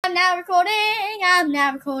I'm now recording.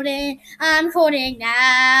 I'm recording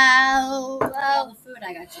now. All the food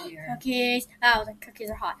I got you here. Cookies. Oh, the cookies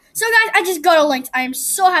are hot. So, guys, I just got a Lynx. I am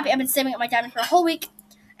so happy. I've been saving up my diamond for a whole week.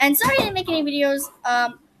 And sorry I didn't make any videos.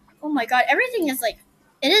 Oh my god, everything is like,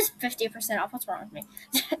 it is 50% off. What's wrong with me?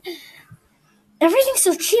 Everything's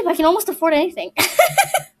so cheap. I can almost afford anything.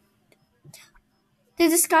 The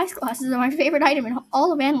disguise glasses are my favorite item in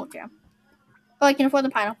all of Animal Jam. Oh, I can afford the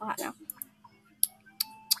pineapple hat now.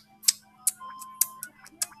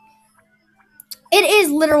 It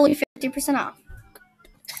is literally 50% off.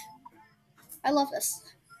 I love this.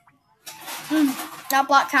 That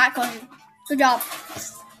black cat goes. Good job.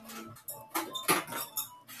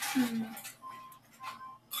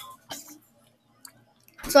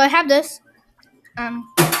 So I have this. I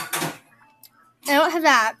don't have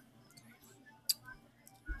that.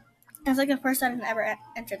 It's like the first time I've ever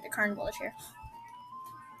entered the carnival this year.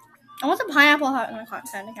 I want the pineapple hat and the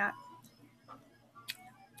cotton cat.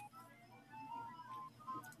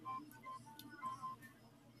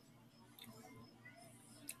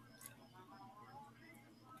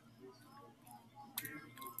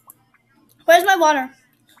 Where's my water?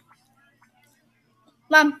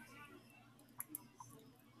 Mom.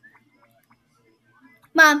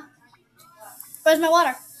 Mom. Where's my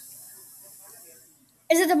water?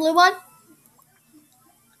 Is it the blue one?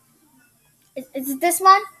 Is it this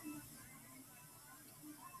one?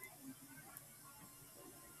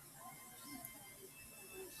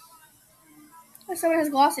 Oh, someone has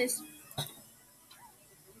glasses.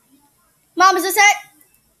 Mom, is this it?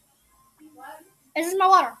 What? Is this my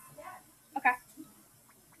water? Yeah. Okay.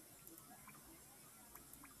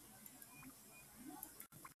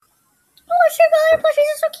 Oh, sugar plushies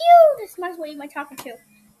are so cute. This might as well eat my chocolate too.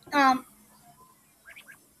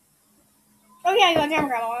 Oh yeah, I got jam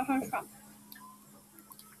grandma. Where it's from?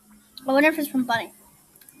 I wonder if it's from Bunny.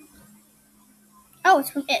 Oh, it's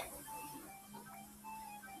from It.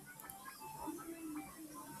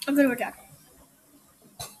 I'm good with that.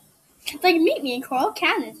 It's like, meet me in Coral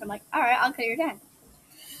Canyons. I'm like, alright, I'll cut your dad.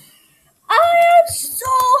 I am so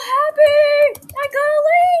happy! I got a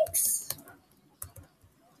Lynx!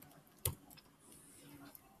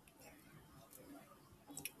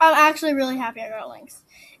 I'm actually really happy I got a Lynx.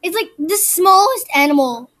 It's like the smallest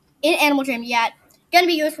animal in Animal Jam yet. Gonna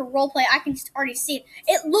be used for roleplay. I can just already see it.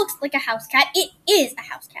 It looks like a house cat. It is a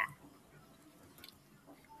house cat.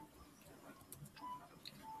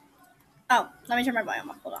 Oh, let me turn my volume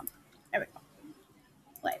off. Hold on. There we go.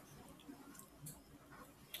 Wait.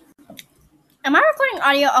 Am I recording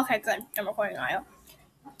audio? Okay, good. I'm recording audio.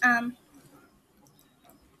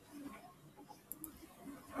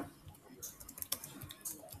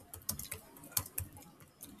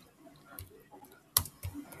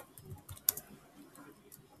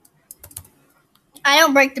 I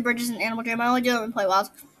don't break the bridges in Animal Jam. I only do it in Play Wild.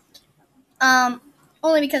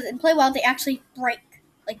 Only because in Play Wild they actually break.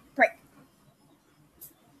 Like, break.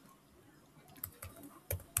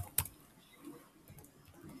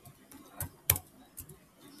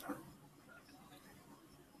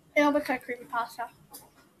 It'll be kind of creepypasta.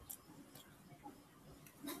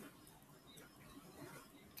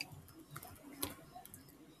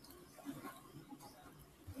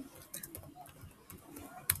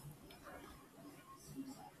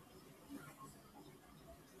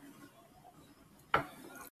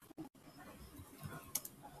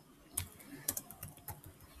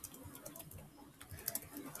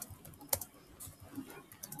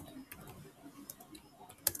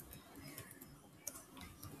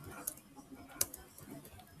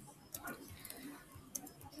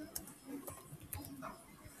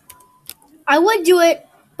 I would do it,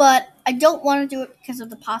 but I don't want to do it because of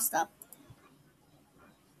the pasta.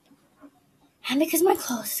 And because my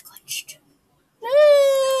clothes is glitched.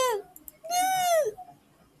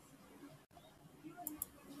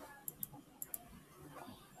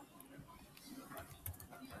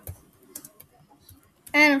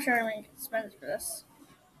 And I'm sure I'm going to get suspended for this.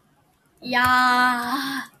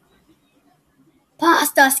 Yeah.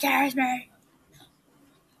 Pasta scares me.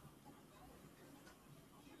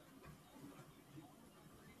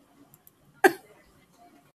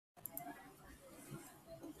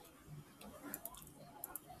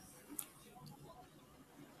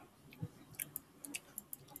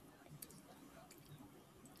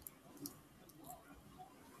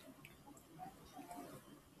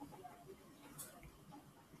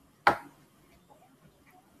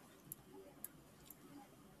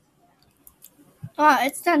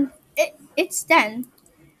 It's done. It's done.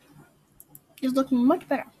 It's looking much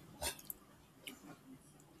better.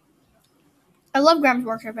 I love Graham's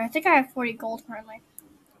workshop, but I think I have 40 gold currently.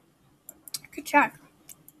 I could check.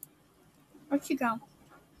 Where'd she go?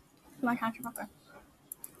 My hatchet fucker.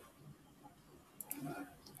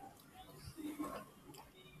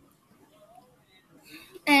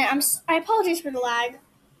 And I apologize for the lag.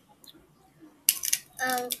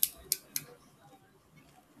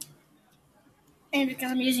 And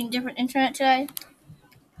because I'm using different internet today,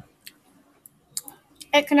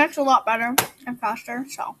 it connects a lot better and faster.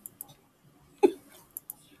 So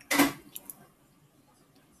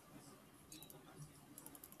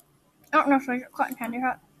I don't know if I get cotton candy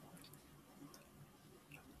yet.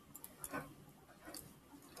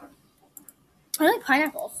 I like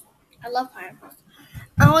pineapples. I love pineapples.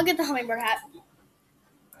 I want to get the hummingbird hat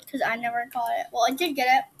because I never got it. Well, I did get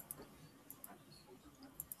it.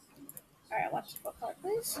 All right, watch what color,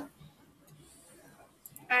 please.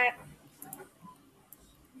 All right.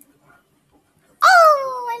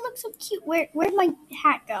 Oh, I look so cute. Where'd my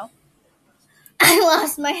hat go? I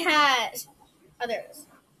lost my hat. Oh, there it is.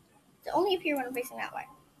 Does it only appear when I'm facing that way?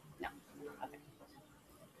 No.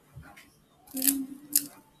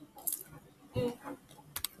 Okay.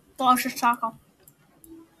 Delicious taco.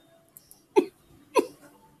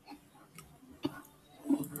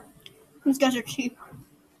 These guys are cheap.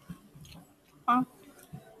 Huh?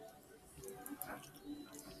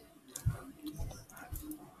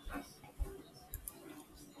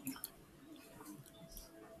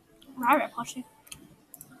 Rabbit plushie.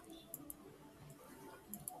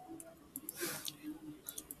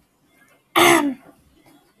 I'm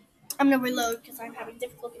gonna reload because I'm having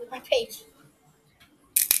difficulty with my page.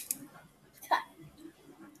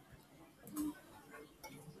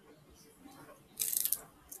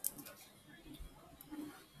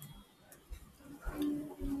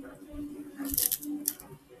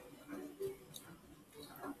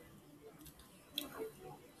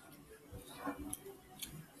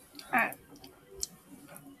 Alright.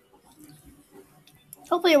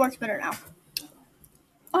 Hopefully it works better now.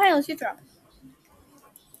 Oh, hey, let's get through.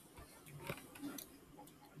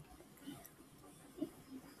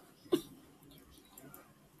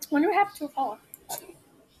 Wonder what happened to a caller.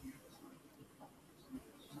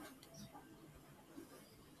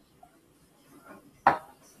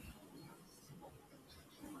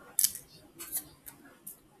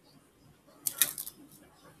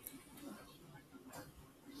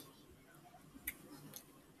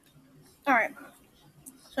 Alright.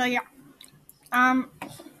 So, yeah.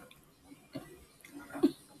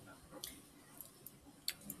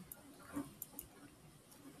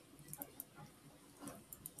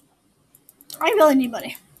 I really need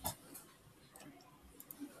money.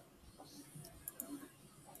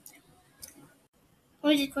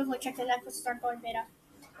 Let me just quickly check the Netflix start going beta.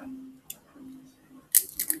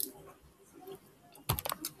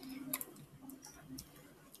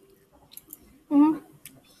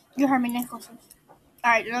 You heard me, necklaces.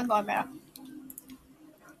 Alright, they're going beta.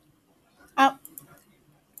 Oh.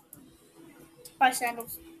 Buy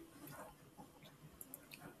sandals.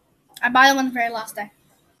 I buy them on the very last day.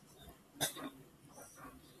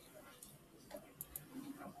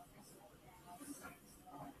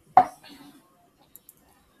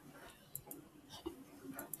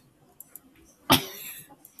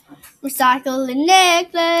 Recycle the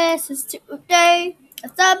necklaces today.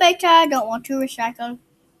 It's a big I don't want to recycle.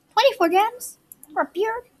 24 gems? For a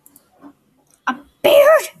beard? A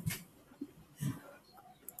beard?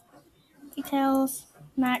 Details.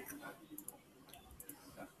 Mac.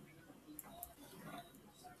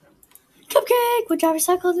 Cupcake, which I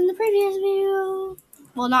recycled in the previous video.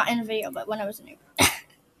 Well, not in the video, but when I was in it.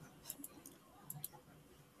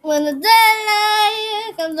 When the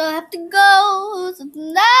deadline comes, I have to go. So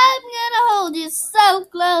tonight I'm gonna hold you so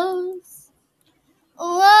close.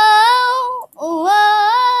 Whoa, whoa.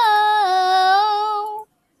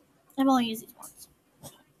 I've only used these once.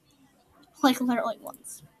 Like, literally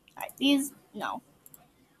once. Alright, these, no.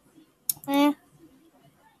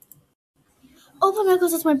 Open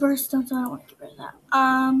necklace is my birthstone, so I don't want to get rid of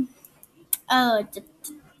that.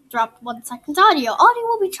 Dropped 1 second audio. Audio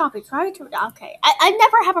will be choppy. Try to. Okay. I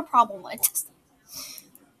never have a problem with it.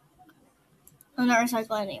 I'm not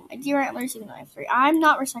recycling any of my deer antlers, even though I have 3. I'm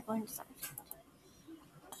not recycling design.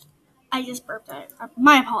 I just burped it.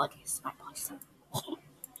 My apologies. My apologies.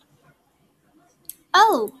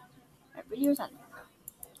 Oh. My video's on.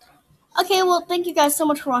 Okay, well, thank you guys so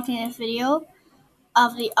much for watching this video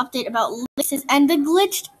of the update about Lynxes and the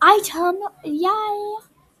glitched item. Yay.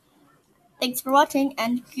 Thanks for watching,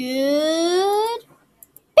 and good